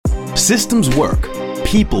Systems work,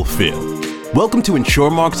 people fail. Welcome to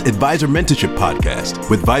InsureMark's Advisor Mentorship Podcast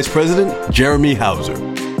with Vice President Jeremy Hauser,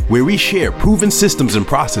 where we share proven systems and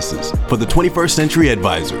processes for the 21st century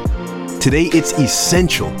advisor. Today, it's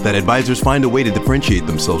essential that advisors find a way to differentiate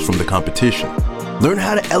themselves from the competition. Learn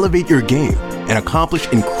how to elevate your game and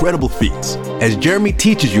accomplish incredible feats as Jeremy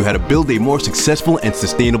teaches you how to build a more successful and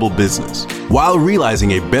sustainable business while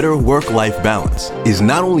realizing a better work-life balance is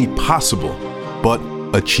not only possible, but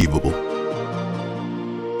achievable.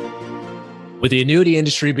 With the annuity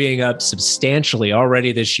industry being up substantially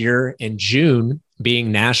already this year and June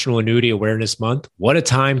being National Annuity Awareness Month, what a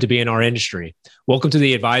time to be in our industry. Welcome to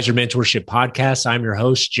the Advisor Mentorship Podcast. I'm your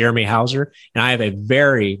host, Jeremy Hauser, and I have a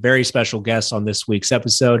very, very special guest on this week's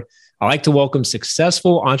episode. I'd like to welcome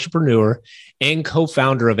successful entrepreneur and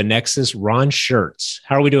co-founder of Annexus, Ron Schertz.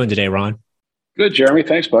 How are we doing today, Ron? Good, Jeremy.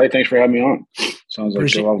 Thanks, buddy. Thanks for having me on. Sounds like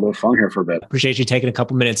we'll have a little fun here for a bit. Appreciate you taking a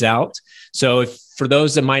couple minutes out. So for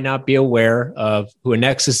those that might not be aware of who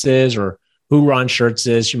Annexus is or who Ron Schertz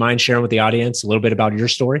is, you mind sharing with the audience a little bit about your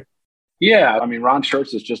story? Yeah, I mean, Ron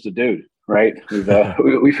Schertz is just a dude, right? We've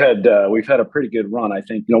had a pretty good run. I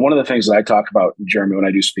think one of the things that I talk about, Jeremy, when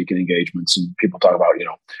I do speaking engagements, and people talk about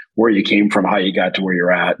where you came from, how you got to where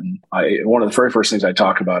you're at, and one of the very first things I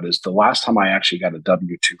talk about is the last time I actually got a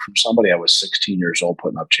W-2 from somebody, I was 16 years old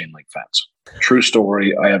putting up chain link fence. True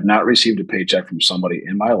story. I have not received a paycheck from somebody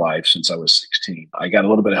in my life since I was 16. I got a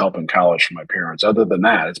little bit of help in college from my parents. Other than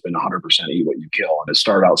that, it's been 100% eat what you kill. And it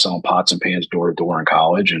started out selling pots and pans door to door in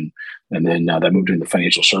college. And then that moved into the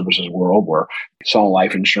financial services world where selling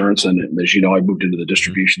life insurance. And as you know, I moved into the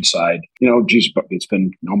distribution side. It's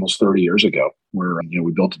been almost 30 years ago where,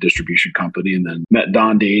 we built a distribution company and then met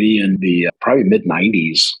Don Dady in the probably mid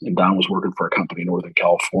 90s. And Don was working for a company in Northern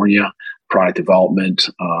California, product development,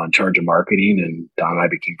 in charge of marketing. And Don and I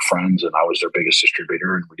became friends and I was their biggest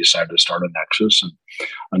distributor. And we decided to start Annexus. And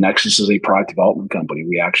Annexus is a product development company.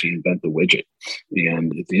 We actually invent the widget.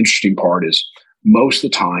 And the interesting part is, most of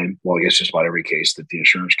the time, well, I guess just about every case, that the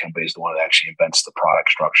insurance company is the one that actually invents the product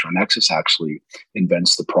structure. Annexus actually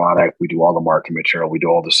invents the product. We do all the marketing material. We do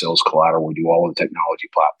all the sales collateral. We do all of the technology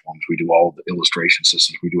platforms. We do all of the illustration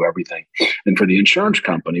systems. We do everything. And for the insurance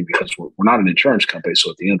company, because we're not an insurance company, so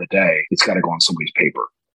at the end of the day, it's got to go on somebody's paper.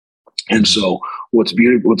 And so what's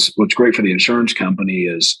great for the insurance company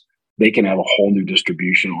is they can have a whole new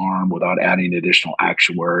distribution arm without adding additional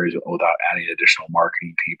actuaries, without adding additional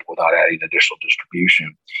marketing people, without adding additional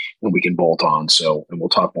distribution, and we can bolt on. So, and we'll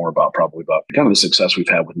talk more about kind of the success we've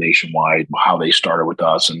had with Nationwide, how they started with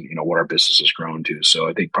us, and what our business has grown to. So,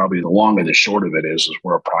 I think probably the long and the short of it is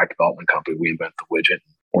we're a product development company. We invent the widget.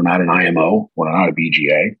 We're not an IMO. We're not a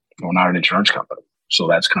BGA. We're not an insurance company. So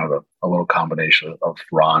that's kind of a little combination of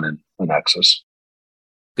Ron and Annexus.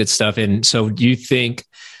 Good stuff. And so, do you think?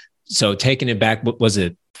 So taking it back, was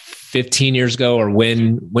it 15 years ago or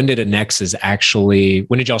when did Annexus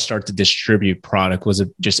when did y'all start to distribute product? Was it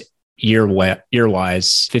just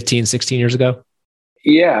year-wise 15, 16 years ago?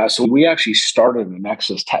 Yeah. So we actually started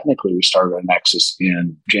Annexus. Technically, we started Annexus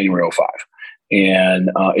in January 2005. And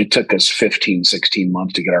it took us 15, 16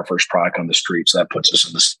 months to get our first product on the street. So that puts us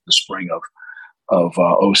in the spring of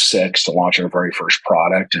 2006 to launch our very first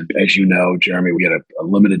product. And as you know, Jeremy, we had a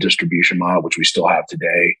limited distribution model, which we still have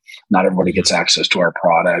today. Not everybody gets access to our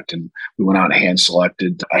product. And we went out and hand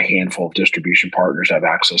selected a handful of distribution partners that have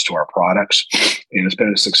access to our products. And it's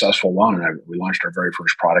been a successful run. And we launched our very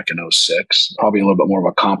first product in 2006, probably a little bit more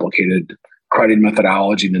of a complicated crediting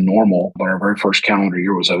methodology than normal. But our very first calendar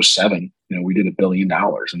year was 2007. We did $1 billion.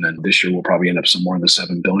 And then this year we'll probably end up somewhere in the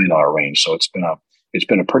 $7 billion range. So it's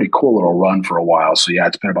been a pretty cool little run for a while. So yeah,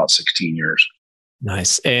 it's been about 16 years.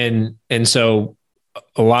 Nice. And so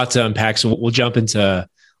a lot to unpack. So we'll jump into a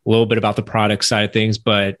little bit about the product side of things,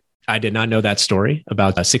 but I did not know that story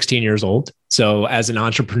about 16 years old. So as an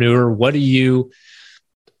entrepreneur, what do you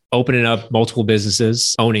opening up multiple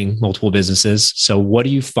businesses, owning multiple businesses? So what do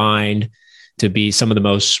you find to be some of the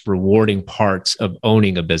most rewarding parts of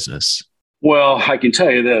owning a business? Well, I can tell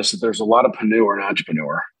you this, that there's a lot of preneur and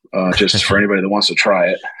entrepreneur. Just for anybody that wants to try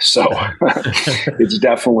it. So it's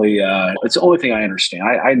definitely, it's the only thing I understand.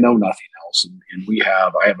 I know nothing else. And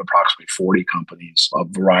I have approximately 40 companies of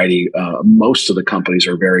variety. Most of the companies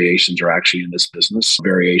or variations are actually in this business,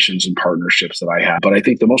 variations and partnerships that I have. But I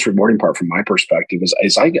think the most rewarding part from my perspective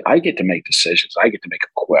is I get to make decisions. I get to make it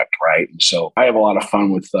quick, right? And so I have a lot of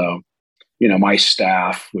fun with, my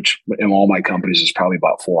staff, which in all my companies is probably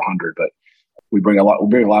about 400, but we bring a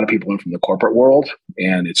lot of people in from the corporate world,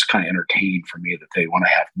 and it's kind of entertaining for me that they want to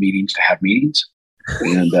have meetings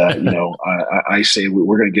And, I say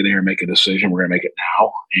we're going to get in here and make a decision. We're going to make it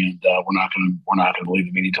now. And we're not going to leave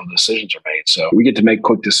the meeting until the decisions are made. So we get to make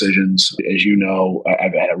quick decisions. As you know,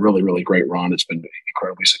 I've had a really, really great run. It's been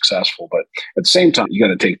incredibly successful. But at the same time, you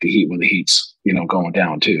got to take the heat when the heat's, going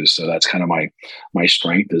down too. So that's kind of my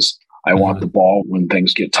strength is I want the ball when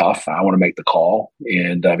things get tough. I want to make the call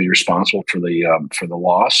and be responsible for the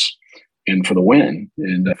loss and for the win.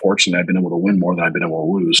 And fortunately, I've been able to win more than I've been able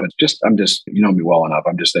to lose. I'm just, you know me well enough.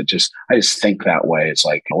 I just think that way. It's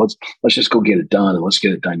like, let's just go get it done, and let's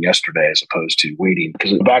get it done yesterday as opposed to waiting.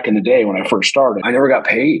 Because back in the day when I first started, I never got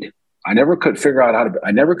paid. I never could figure out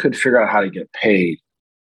how to get paid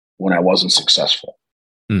when I wasn't successful.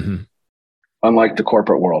 Mm-hmm. Unlike the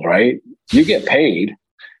corporate world, right? You get paid.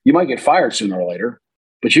 You might get fired sooner or later,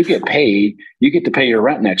 but you get paid. You get to pay your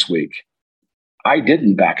rent next week. I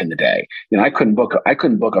didn't back in the day. I couldn't book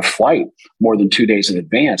a flight more than 2 days in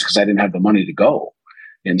advance because I didn't have the money to go.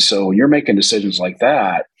 And so when you're making decisions like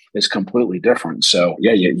that, it's completely different. So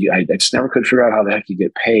I just never could figure out how the heck you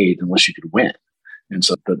get paid unless you could win. And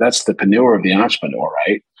so that's the panure of the entrepreneur,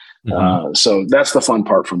 right? Mm-hmm. So that's the fun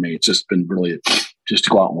part for me. It's just been really just to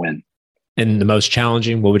go out and win. And the most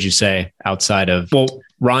challenging, what would you say outside of,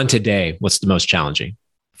 Ron today, what's the most challenging?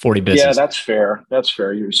 40 business. Yeah, that's fair.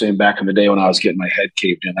 You were saying back in the day when I was getting my head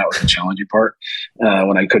caved in, that was the challenging part.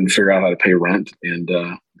 When I couldn't figure out how to pay rent and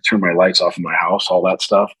turn my lights off in my house, all that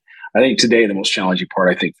stuff. I think today the most challenging part,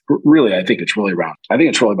 I think it's really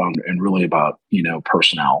about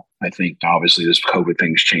personnel. I think obviously this COVID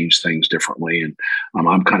thing's changed things differently, and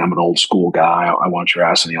I'm kind of an old school guy. I want your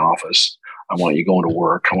ass in the office. I want you going to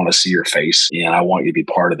work. I want to see your face, and I want you to be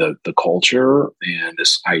part of the culture and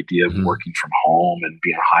this idea of working from home and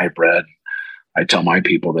being a hybrid. I tell my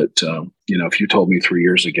people that, if you told me 3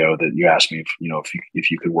 years ago that you asked me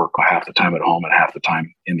if you could work half the time at home and half the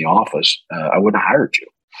time in the office, I wouldn't have hired you.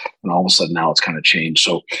 And all of a sudden now it's kind of changed.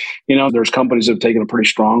 So, there's companies that have taken a pretty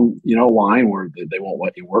strong, line where they won't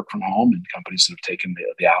let you work from home, and companies that have taken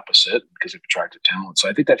the opposite because they've attracted talent. So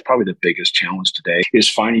I think that's probably the biggest challenge today is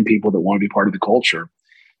finding people that want to be part of the culture.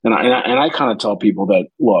 And I kind of tell people that,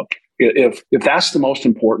 look, if that's the most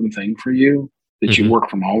important thing for you, that you work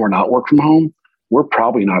from home or not work from home, we're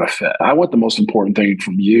probably not a fit. I want the most important thing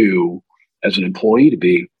from you as an employee to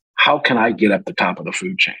be, how can I get up the top of the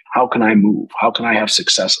food chain? How can I move? How can I have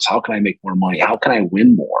successes? How can I make more money? How can I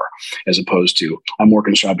win more? As opposed to I'm more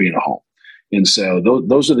concerned about being at home. And so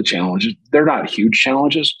those are the challenges. They're not huge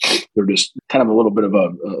challenges. They're just kind of a little bit of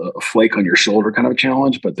a flake on your shoulder kind of a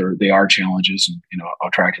challenge, but they are challenges, and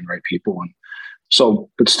attracting the right people. And so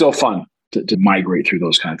it's still fun to migrate through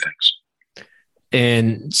those kind of things.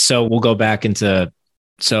 And so we'll go back into,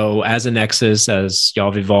 so as a Nexus, as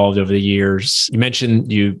y'all have evolved over the years, you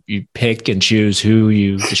mentioned you pick and choose who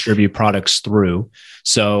you distribute products through.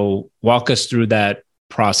 So walk us through that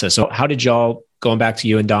process. So how did y'all, going back to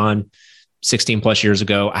you and Don, 16 plus years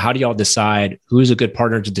ago, how do y'all decide who's a good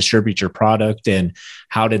partner to distribute your product, and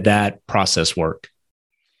how did that process work?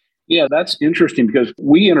 Yeah, that's interesting because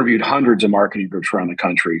we interviewed hundreds of marketing groups around the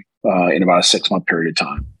country in about a 6-month period of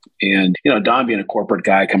time. And, Don being a corporate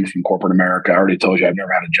guy coming from corporate America, I already told you I've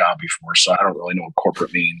never had a job before, so I don't really know what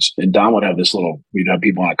corporate means. And Don would have we'd have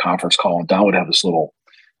people on a conference call, and Don would have this little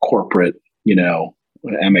corporate,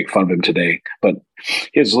 I make fun of him today, but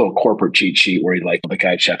his little corporate cheat sheet where the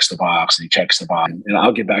guy checks the box and he checks the box. And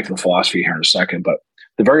I'll get back to the philosophy here in a second, but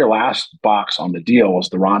the very last box on the deal was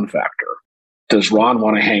the Ron factor. Does Ron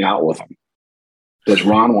want to hang out with them? Does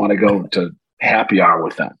Ron want to go to happy hour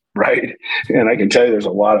with them? Right. And I can tell you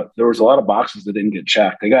there was a lot of boxes that didn't get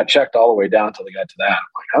checked. They got checked all the way down until they got to that. I'm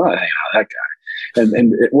like, I'm not hanging out with that guy.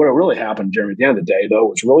 And what really happened, Jeremy, at the end of the day, though,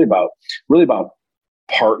 was really about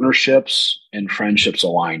partnerships and friendships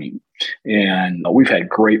aligning. And we've had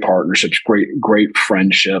great partnerships, great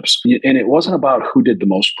friendships. And it wasn't about who did the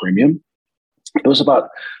most premium. It was about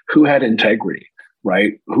who had integrity.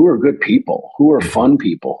 Right? Who are good people? Who are fun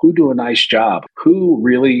people? Who do a nice job? Who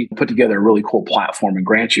really put together a really cool platform? And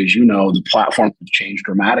grant you, as you know, the platform has changed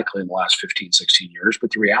dramatically in the last 15, 16 years.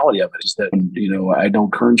 But the reality of it is that, I'd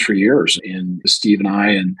known Kearns for years, and Steve and I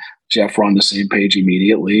and Jeff were on the same page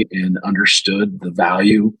immediately and understood the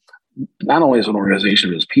value, not only as an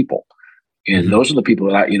organization, but as people. And those are the people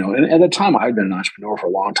that and at the time I'd been an entrepreneur for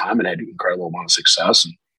a long time and had an incredible amount of success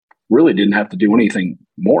and really didn't have to do anything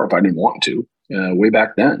more if I didn't want to. Way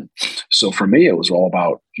back then. So for me, it was all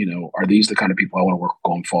about, are these the kind of people I want to work with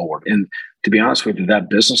going forward? And to be honest with you, that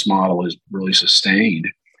business model is really sustained,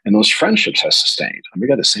 and those friendships have sustained. We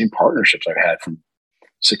got the same partnerships I've had from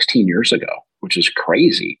 16 years ago, which is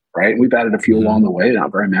crazy, right? And we've added a few along the way,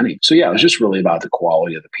 not very many. So yeah, it was just really about the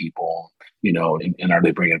quality of the people and are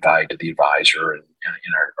they bringing value to the advisor? And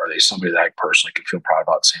are they somebody that I personally could feel proud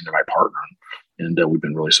about saying they're my partner? And we've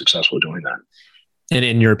been really successful doing that. And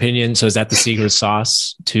in your opinion, so is that the secret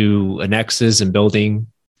sauce to Annexus and building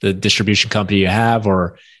the distribution company you have?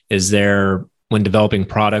 Or is there, when developing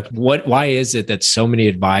product, why is it that so many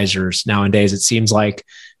advisors nowadays, it seems like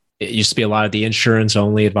it used to be a lot of the insurance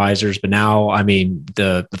only advisors, but now, I mean,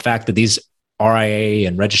 the fact that these RIA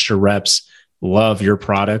and registered reps love your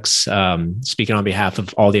products, speaking on behalf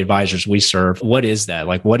of all the advisors we serve, what is that?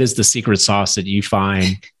 Like, what is the secret sauce that you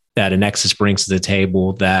find that Annexus brings to the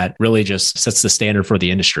table that really just sets the standard for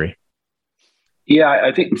the industry? Yeah,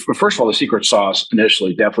 I think, first of all, the secret sauce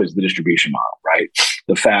initially definitely is the distribution model, right?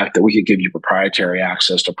 The fact that we could give you proprietary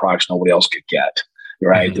access to products nobody else could get,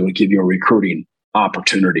 right? Mm-hmm. That would give you a recruiting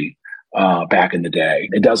opportunity back in the day.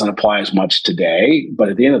 It doesn't apply as much today, but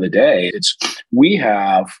at the end of the day,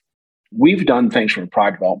 we've done things from a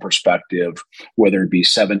product development perspective, whether it be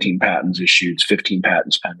 17 patents issued, 15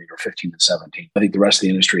 patents pending, or 15 and 17. I think the rest of the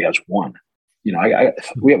industry has one.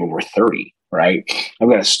 We have over 30, right? I've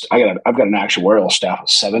got an actuarial staff of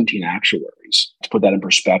 17 actuaries. To put that in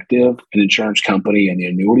perspective, an insurance company in the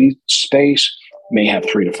annuity space may have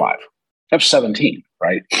 3 to 5. I have 17,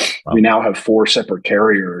 right? Wow. We now have 4 separate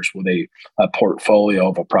carriers with a portfolio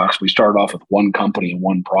of approximately, we started off with one company and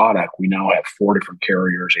one product. We now have 4 different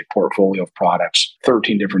carriers, a portfolio of products,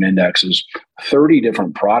 13 different indexes, 30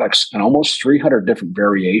 different products, and almost 300 different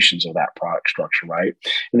variations of that product structure, right?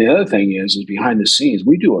 And the other thing is behind the scenes,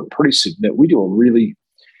 we do a really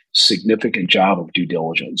significant job of due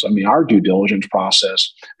diligence. I mean, our due diligence process,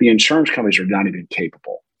 the insurance companies are not even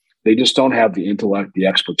capable. They just don't have the intellect, the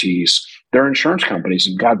expertise. They're insurance companies,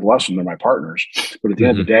 and God bless them, they're my partners. But at the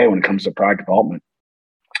end of the day, when it comes to product development,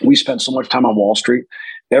 we spend so much time on Wall Street.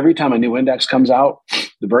 Every time a new index comes out,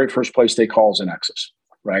 the very first place they call is Annexus,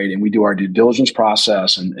 right? And we do our due diligence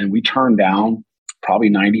process, and we turn down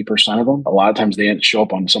probably 90% of them. A lot of times they show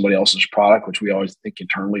up on somebody else's product, which we always think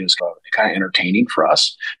internally is kind of entertaining for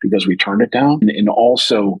us because we turned it down. And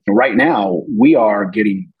also right now we are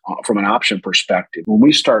getting, from an option perspective, when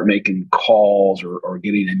we start making calls or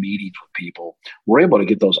getting in meetings with people, we're able to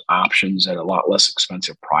get those options at a lot less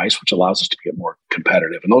expensive price, which allows us to get more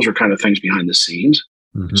competitive. And those are kind of things behind the scenes.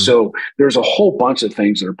 Mm-hmm. So there's a whole bunch of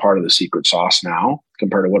things that are part of the secret sauce now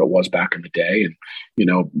compared to what it was back in the day. And,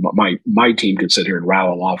 my team can sit here and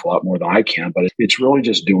rattle an awful lot more than I can, but it's really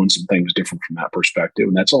just doing some things different from that perspective.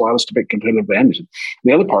 And that's allowed us to make competitive advantage. And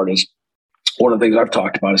the other part is, one of the things I've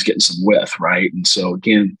talked about is getting some width, right? And so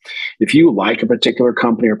again, if you like a particular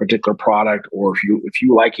company or a particular product, or if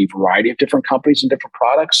you like a variety of different companies and different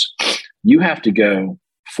products, you have to go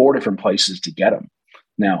 4 different places to get them.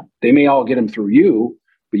 Now, they may all get them through you,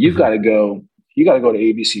 but you've got to go. You got to go to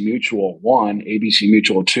ABC Mutual 1, ABC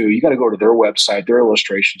Mutual 2. You got to go to their website, their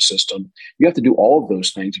illustration system. You have to do all of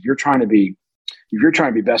those things if you're trying to be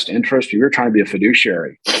best interest. If you're trying to be a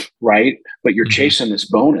fiduciary, right? But you're chasing this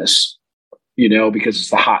bonus, because it's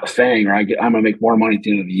the hot thing, or I'm going to make more money at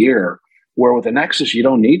the end of the year. Where with Annexus, you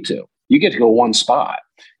don't need to. You get to go one spot.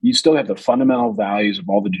 You still have the fundamental values of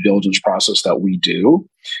all the due diligence process that we do,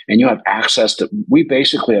 and you have access to. We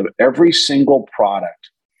basically have every single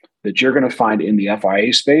product that you're going to find in the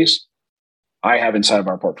FIA space. I have inside of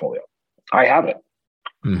our portfolio. I have it.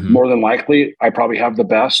 Mm-hmm. More than likely, I probably have the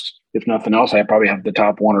best. If nothing else, I probably have the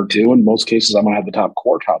top 1 or 2. In most cases, I'm going to have the top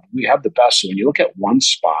quartile. We have the best. So when you look at one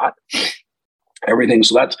spot, everything.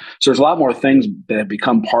 So there's a lot more things that have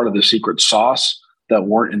become part of the secret sauce that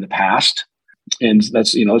weren't in the past. And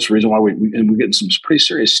that's the reason why we're getting some pretty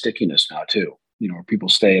serious stickiness now too, where people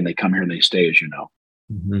stay and they come here and they stay, as you know.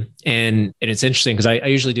 Mm-hmm. And it's interesting because I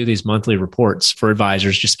usually do these monthly reports for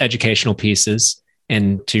advisors, just educational pieces,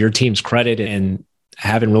 and to your team's credit and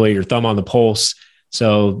having really your thumb on the pulse.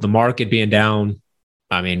 So the market being down,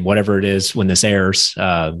 I mean, whatever it is when this airs,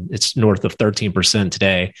 it's north of 13%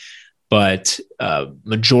 today. But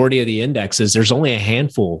majority of the indexes, there's only a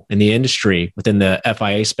handful in the industry within the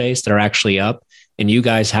FIA space that are actually up. And you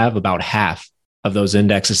guys have about half of those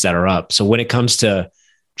indexes that are up. So when it comes to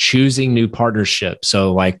choosing new partnerships,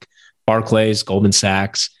 so like Barclays, Goldman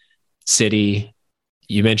Sachs, Citi,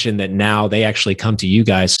 you mentioned that now they actually come to you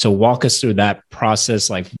guys. So walk us through that process.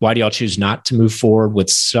 Like, why do y'all choose not to move forward with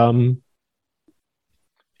some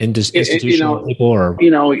institutional people? Or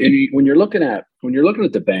when you're looking at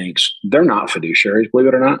the banks, they're not fiduciaries, believe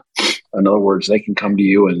it or not. In other words, they can come to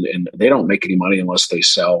you and they don't make any money unless they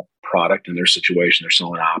sell product. In their situation, they're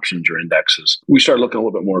selling options or indexes. We started looking a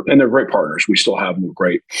little bit more, and they're great partners. We still have them. We're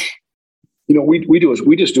great.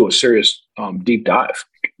 We just do a serious deep dive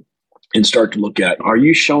and start to look at, are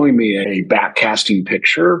you showing me a backcasting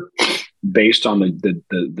picture based on the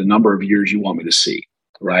number of years you want me to see,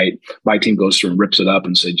 right? My team goes through and rips it up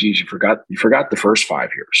and says, geez, you forgot the first 5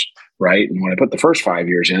 years, right? And when I put the first 5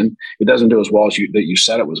 years in, it doesn't do as well as you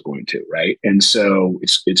said it was going to, right? And so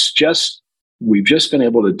it's just, we've just been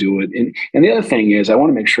able to do it. And the other thing is, I want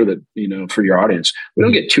to make sure that, for your audience, we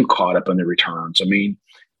don't get too caught up in the returns. I mean,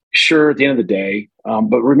 sure, at the end of the day,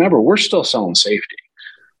 but remember, we're still selling safety.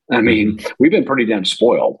 I mean, we've been pretty damn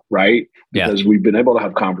spoiled, right? Because we've been able to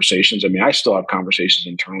have conversations. I mean, I still have conversations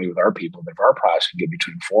internally with our people, but if our products can get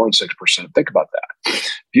between 4 and 6%, think about that.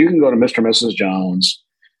 If you can go to Mr. and Mrs. Jones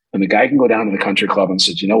and the guy can go down to the country club and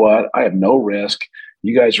says, you know what? I have no risk.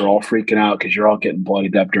 You guys are all freaking out because you're all getting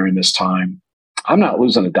bloodied up during this time. I'm not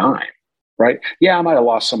losing a dime, right? Yeah, I might have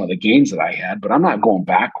lost some of the gains that I had, but I'm not going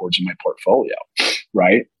backwards in my portfolio,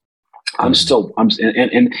 right? And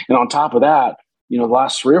on top of that, the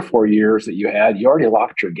last 3 or 4 years that you already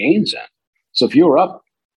locked your gains in. So if you were up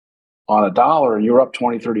on $1 and you were up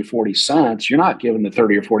 20, 30, 40 cents, you're not giving the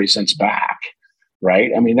 30 or 40 cents back,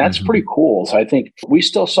 right? I mean, that's pretty cool. So I think we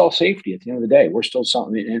still sell safety at the end of the day. We're still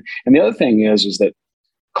selling. And the other thing is that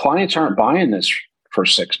clients aren't buying this for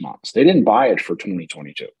 6 months. They didn't buy it for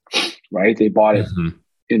 2022, right? They bought it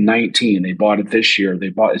in 19. They bought it this year.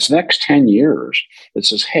 It's the next 10 years. It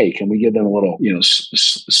says, hey, can we give them a little,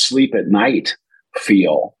 sleep at night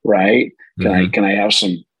feel, right? Can I have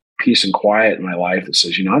some peace and quiet in my life that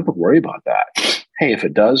says, I don't have to worry about that. Hey, if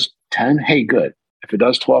it does 10, hey, good. If it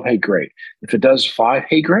does 12, hey, great. If it does 5,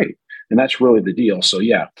 hey, great. And that's really the deal. So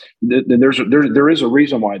yeah, there is a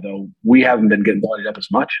reason why though we haven't been getting bloodied up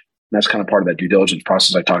as much. And that's kind of part of that due diligence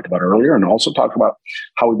process I talked about earlier, and also talked about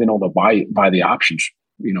how we've been able to buy the options,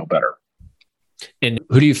 better. And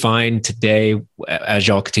who do you find today, as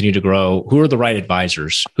y'all continue to grow, who are the right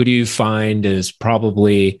advisors? Who do you find is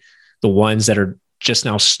probably the ones that are just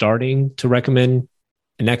now starting to recommend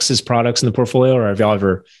Nexus products in the portfolio? Or have y'all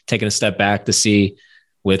ever taken a step back to see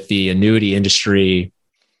with the annuity industry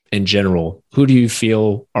in general, who do you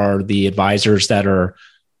feel are the advisors that are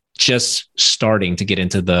just starting to get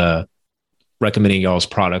into the recommending y'all's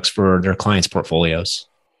products for their clients' portfolios?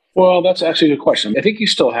 Well, that's actually a good question. I think you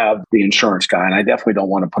still have the insurance guy, and I definitely don't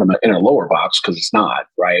want to put him in a lower box because it's not,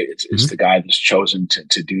 right? It's the guy that's chosen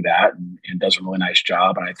to do that and does a really nice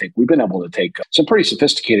job. And I think we've been able to take some pretty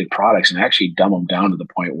sophisticated products and actually dumb them down to the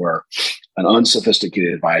point where an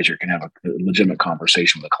unsophisticated advisor can have a legitimate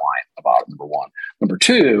conversation with a client about it, number one. Number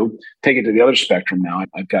two, take it to the other spectrum now.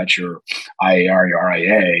 I've got your IAR, your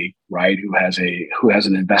RIA, right, who has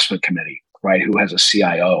an investment committee, right, who has a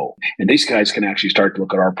CIO. And these guys can actually start to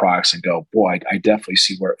look at our products and go, boy, I definitely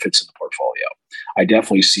see where it fits in the portfolio. I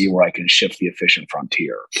definitely see where I can shift the efficient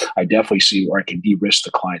frontier. I definitely see where I can de-risk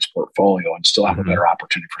the client's portfolio and still have a better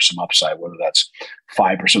opportunity for some upside, whether that's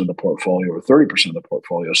 5% of the portfolio or 30% of the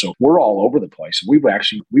portfolio. So we're all over the place.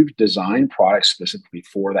 We've designed products specifically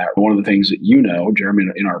for that. One of the things that Jeremy,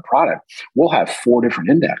 in our product, we'll have 4 different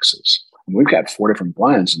indexes. And we've got 4 different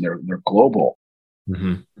blends, and they're global.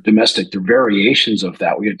 Domestic, they're variations of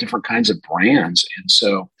that. We have different kinds of brands. And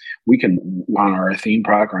so we can, on our Athene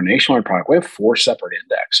product, our Nationwide product, we have 4 separate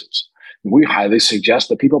indexes. And we highly suggest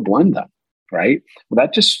that people blend them, right? Well,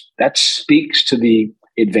 that speaks to the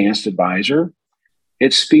advanced advisor.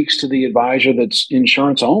 It speaks to the advisor that's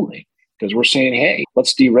insurance only, because we're saying, hey,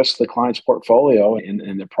 let's de-risk the client's portfolio and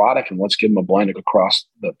the product, and let's give them a blend across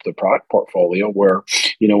the product portfolio where,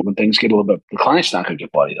 when things get a little bit, the client's not going to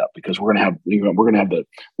get bloodied up because we're going to have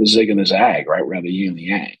the zig and the zag, right? We're going to have the yin and the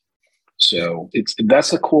yang. So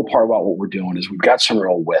that's the cool part about what we're doing is we've got some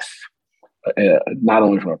real width, not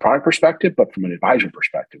only from a product perspective, but from an advisor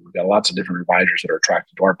perspective. We've got lots of different advisors that are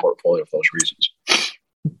attracted to our portfolio for those reasons.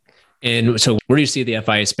 And so where do you see the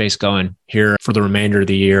FIA space going here for the remainder of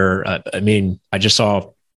the year? I just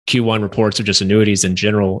saw Q1 reports of just annuities in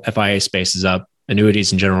general. FIA space is up.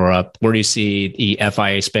 Annuities in general are up. Where do you see the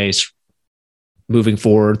FIA space moving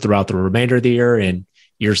forward throughout the remainder of the year and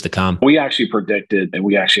years to come? We actually predicted, and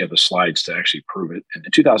we actually have the slides to actually prove it.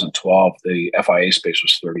 In 2012, the FIA space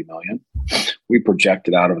was 30 million. We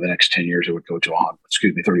projected out over the next 10 years, it would go to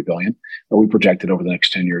 30 billion. And we projected over the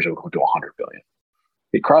next 10 years, it would go to 100 billion.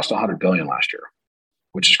 It crossed 100 billion last year,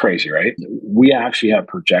 which is crazy, right? We actually have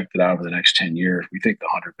projected out over the next 10 years, we think the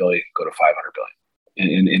 100 billion can go to 500 billion.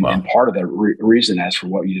 And part of the reason, as for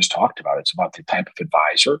what you just talked about, it's about the type of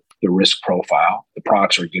advisor, the risk profile. The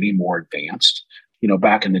products are getting more advanced.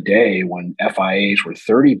 Back in the day when FIAs were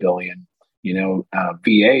 30 billion,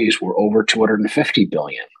 VAs were over 250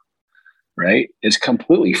 billion, right? It's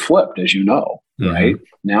completely flipped, as you know, right?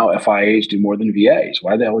 Now FIAs do more than VAs.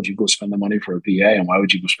 Why the hell would you go spend the money for a VA? And why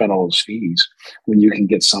would you go spend all those fees when you can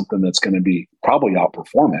get something that's going to be probably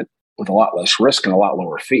outperform it with a lot less risk and a lot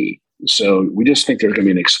lower fee. So we just think there's going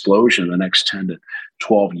to be an explosion in the next 10 to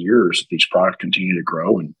 12 years if these products continue to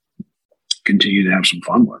grow and continue to have some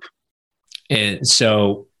fun with. And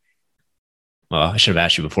so, well, I should have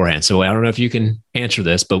asked you beforehand. So I don't know if you can answer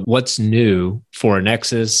this, but what's new for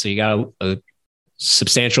Annexus? So you got a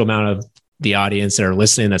substantial amount of the audience that are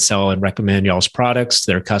listening that sell and recommend y'all's products,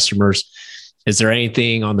 their customers. Is there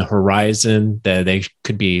anything on the horizon that they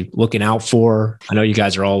could be looking out for? I know you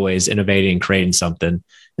guys are always innovating and creating something.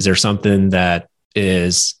 Is there something that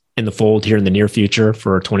is in the fold here in the near future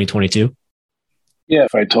for 2022? Yeah,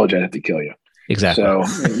 if I told you, I'd have to kill you. Exactly. So,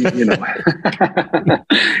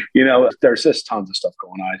 there's just tons of stuff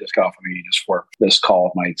going on. I just got off a meeting just for this call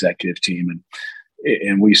with my executive team,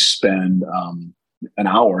 and we spend an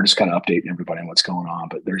hour just kind of updating everybody on what's going on.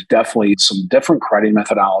 But there's definitely some different crediting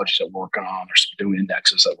methodologies that we're working on. There's some new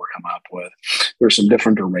indexes that we're coming up with. There's some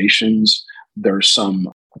different durations. There's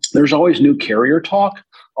always new carrier talk,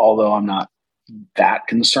 although I'm not that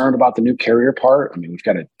concerned about the new carrier part. I mean, we've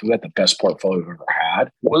got the best portfolio we've ever had.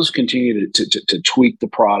 We'll just continue to tweak the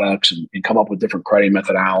products and come up with different crediting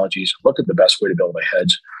methodologies, look at the best way to be able to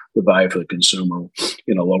hedge the value for the consumer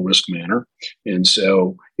in a low risk manner. And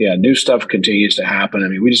so, yeah, new stuff continues to happen. I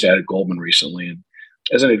mean, we just added Goldman recently, and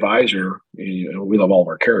as an advisor, we love all of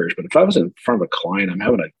our carriers, but if I was in front of a client, I'm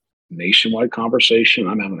having a Nationwide conversation,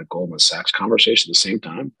 I'm having a Goldman Sachs conversation at the same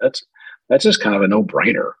time. That's just kind of a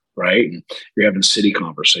no-brainer, right? And you're having Citi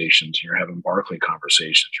conversations, you're having Barclay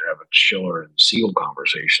conversations, you're having Schiller and Siegel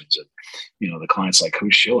conversations, and the client's like,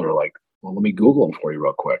 "Who's Schiller?" Like, well, let me Google him for you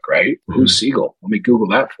real quick, right? Mm-hmm. Who's Siegel? Let me Google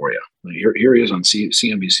that for you. Here he is on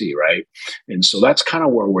CNBC, right? And so that's kind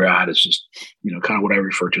of where we're at. Is just kind of what I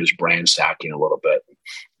refer to as brand stacking a little bit.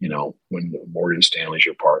 When Morgan Stanley's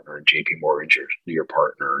your partner and JP Morgan's your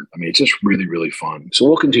partner. I mean, it's just really, really fun. So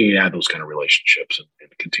we'll continue to add those kind of relationships and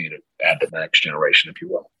continue to add to the next generation, if you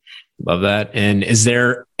will. Love that. And is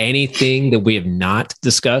there anything that we have not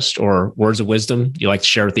discussed or words of wisdom you like to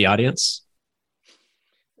share with the audience?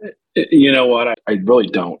 You know what? I really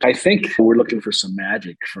don't. I think we're looking for some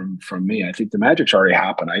magic from me. I think the magic's already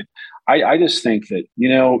happened. I just think that,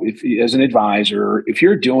 if as an advisor, if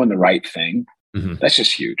you're doing the right thing, mm-hmm. That's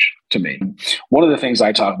just huge to me. One of the things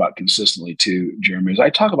I talk about consistently too, Jeremy, is I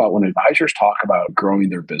talk about when advisors talk about growing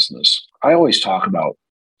their business, I always talk about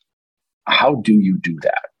how do you do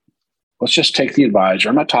that? Let's just take the advisor.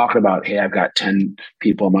 I'm not talking about, hey, I've got 10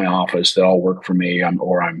 people in my office that all work for me, I'm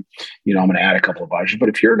going to add a couple of advisors. But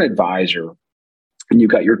if you're an advisor and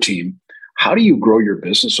you've got your team, how do you grow your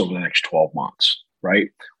business over the next 12 months, right?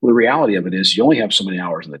 Well, the reality of it is you only have so many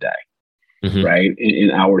hours in the day, mm-hmm. right?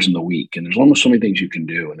 In hours in the week. And there's only so many things you can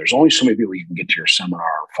do. And there's only so many people you can get to your seminar,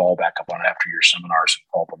 fall back up on after your seminars and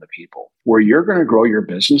follow up on the people. Where you're going to grow your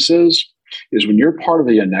businesses is when you're part of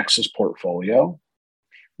the Annexus portfolio.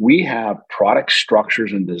 We have product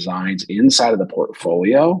structures and designs inside of the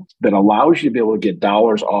portfolio that allows you to be able to get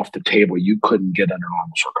dollars off the table you couldn't get under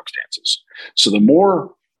normal circumstances. So the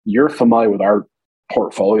more you're familiar with our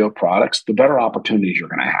portfolio of products, the better opportunities you're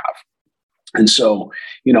going to have. And so,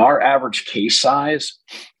 our average case size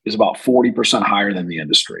is about 40% higher than the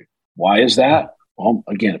industry. Why is that? Well,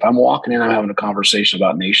 again, if I'm walking in, I'm having a conversation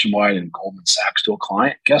about Nationwide and Goldman Sachs to a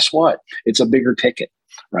client, guess what? It's a bigger ticket.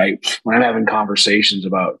 Right. When I'm having conversations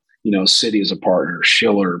about, Citi as a partner,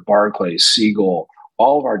 Schiller, Barclays, Siegel,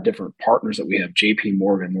 all of our different partners that we have, JP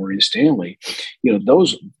Morgan, Morgan Stanley,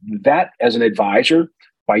 that as an advisor,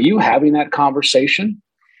 by you having that conversation,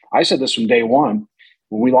 I said this from day one,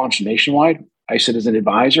 when we launched Nationwide, I said, as an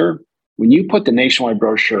advisor, when you put the Nationwide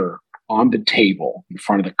brochure on the table in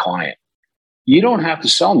front of the client, you don't have to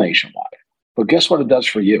sell Nationwide, but guess what it does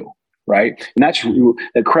for you? Right. And that's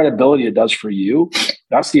the credibility it does for you.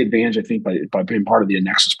 That's the advantage, I think, by being part of the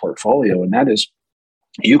Annexus portfolio. And that is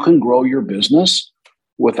you can grow your business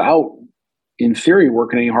without, in theory,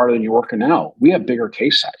 working any harder than you're working now. We have bigger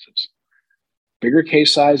case sizes. Bigger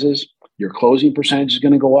case sizes, your closing percentage is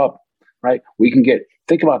going to go up. Right.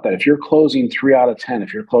 Think about that. If you're closing 3 out of 10,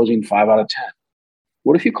 if you're closing 5 out of 10,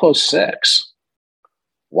 what if you close 6?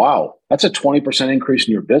 Wow, that's a 20% increase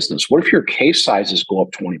in your business. What if your case sizes go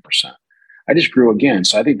up 20%? I just grew again.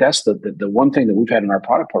 So I think that's the one thing that we've had in our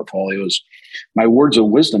product portfolio is my words of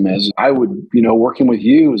wisdom is I would, working with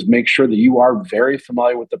you is make sure that you are very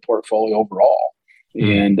familiar with the portfolio overall.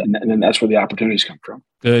 And then that's where the opportunities come from.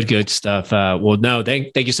 Good stuff. Well, no,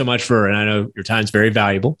 thank you so much and I know your time's very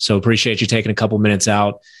valuable. So appreciate you taking a couple minutes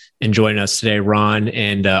out and joining us today, Ron.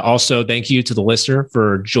 And also thank you to the listener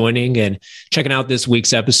for joining and checking out this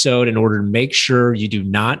week's episode. In order to make sure you do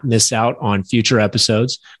not miss out on future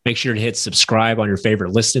episodes, make sure to hit subscribe on your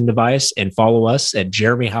favorite listening device and follow us at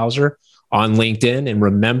Jeremy Hauser on LinkedIn. And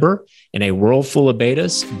remember, in a world full of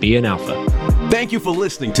betas, be an alpha. Thank you for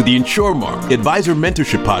listening to the InsureMark Advisor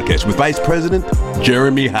Mentorship Podcast with Vice President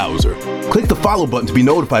Jeremy Hauser. Click the follow button to be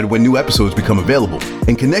notified when new episodes become available,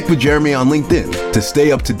 and connect with Jeremy on LinkedIn to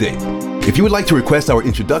stay up to date. If you would like to request our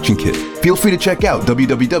introduction kit, feel free to check out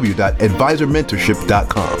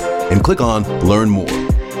www.advisormentorship.com and click on Learn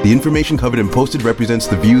More. The information covered and posted represents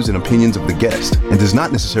the views and opinions of the guest and does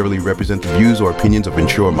not necessarily represent the views or opinions of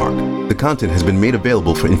InsureMark. The content has been made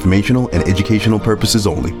available for informational and educational purposes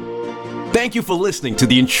only. Thank you for listening to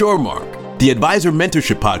the InsureMark, the Advisor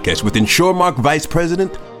Mentorship Podcast with InsureMark Vice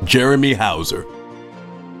President Jeremy Hauser.